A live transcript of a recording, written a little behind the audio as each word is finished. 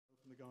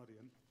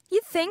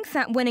You'd think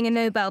that winning a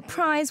Nobel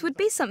Prize would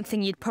be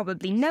something you'd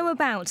probably know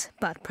about,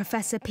 but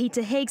Professor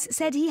Peter Higgs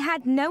said he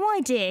had no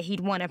idea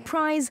he'd won a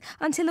prize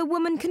until a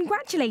woman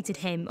congratulated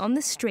him on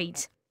the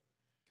street.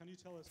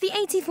 The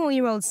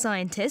 84-year-old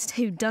scientist,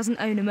 who doesn't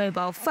own a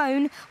mobile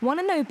phone, won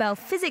a Nobel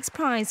Physics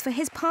Prize for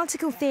his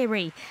particle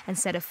theory and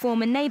said a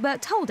former neighbour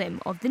told him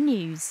of the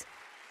news.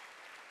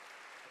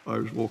 I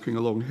was walking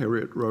along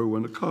Heriot Row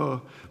when a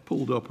car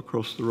pulled up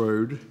across the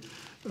road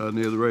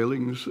near the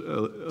railings.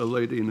 A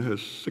lady in her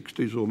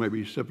 60s or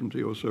maybe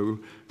 70 or so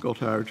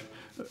got out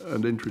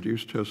and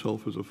introduced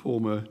herself as a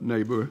former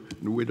neighbour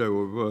and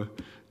widow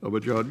of a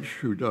judge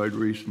who died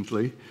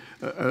recently,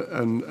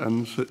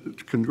 and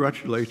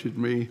congratulated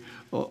me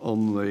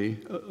on the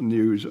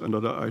news. And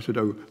I said,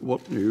 "Oh,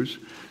 what news?"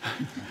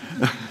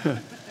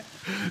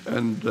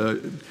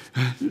 And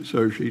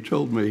so she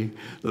told me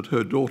that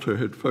her daughter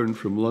had phoned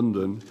from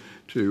London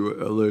to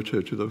alert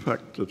her to the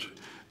fact that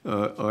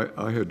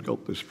I had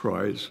got this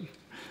prize.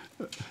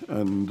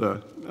 And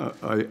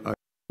I knew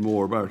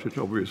more about it,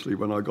 obviously,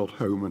 when I got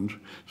home and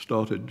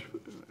started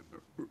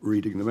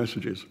reading the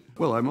messages.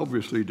 Well, I'm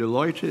obviously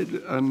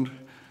delighted and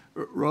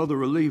rather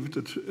relieved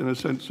that, in a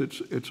sense,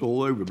 it's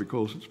all over,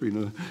 because it's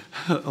been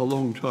a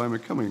long time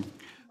coming.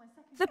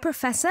 The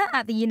professor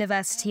at the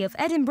University of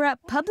Edinburgh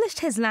published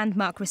his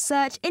landmark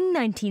research in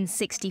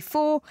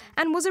 1964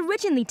 and was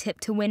originally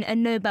tipped to win a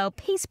Nobel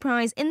Peace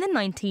Prize in the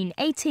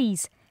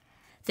 1980s.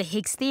 The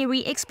Higgs theory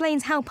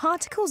explains how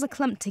particles are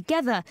clumped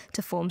together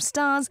to form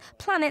stars,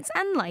 planets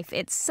and life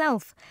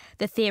itself.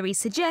 The theory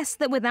suggests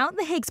that without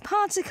the Higgs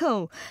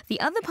particle, the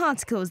other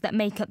particles that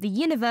make up the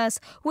universe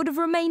would have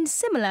remained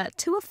similar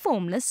to a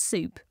formless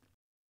soup.